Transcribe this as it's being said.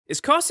Is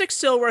Caustic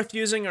still worth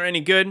using or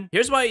any good?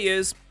 Here's why he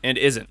is and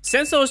isn't.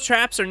 Since those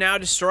traps are now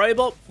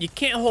destroyable, you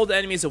can't hold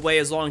enemies away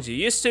as long as you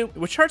used to,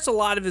 which hurts a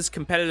lot of his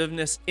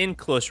competitiveness in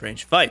close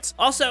range fights.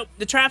 Also,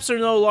 the traps are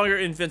no longer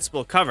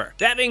invincible cover.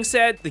 That being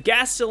said, the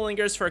gas still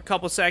lingers for a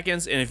couple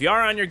seconds, and if you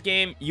are on your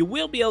game, you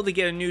will be able to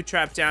get a new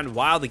trap down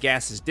while the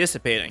gas is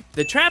dissipating.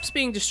 The traps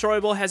being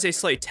destroyable has a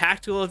slight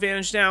tactical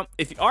advantage now.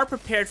 If you are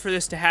prepared for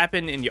this to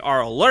happen and you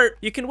are alert,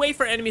 you can wait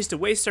for enemies to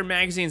waste their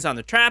magazines on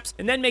the traps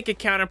and then make a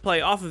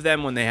counterplay off of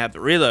them when they have the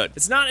reload.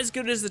 It's not as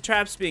good as the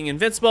traps being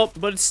invincible,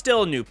 but it's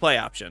still a new play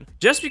option.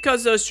 Just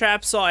because those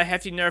traps saw a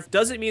hefty nerf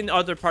doesn't mean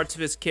other parts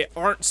of his kit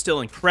aren't still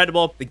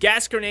incredible. The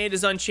gas grenade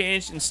is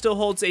unchanged and still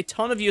holds a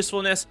ton of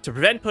usefulness to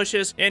prevent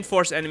pushes and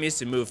force enemies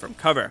to move from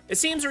cover. It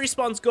seems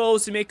Respawn's goal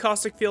is to make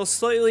Caustic feel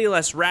slightly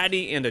less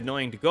ratty and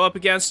annoying to go up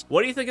against.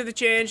 What do you think of the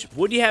change?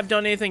 Would you have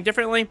done anything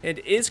differently? And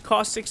is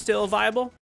Caustic still viable?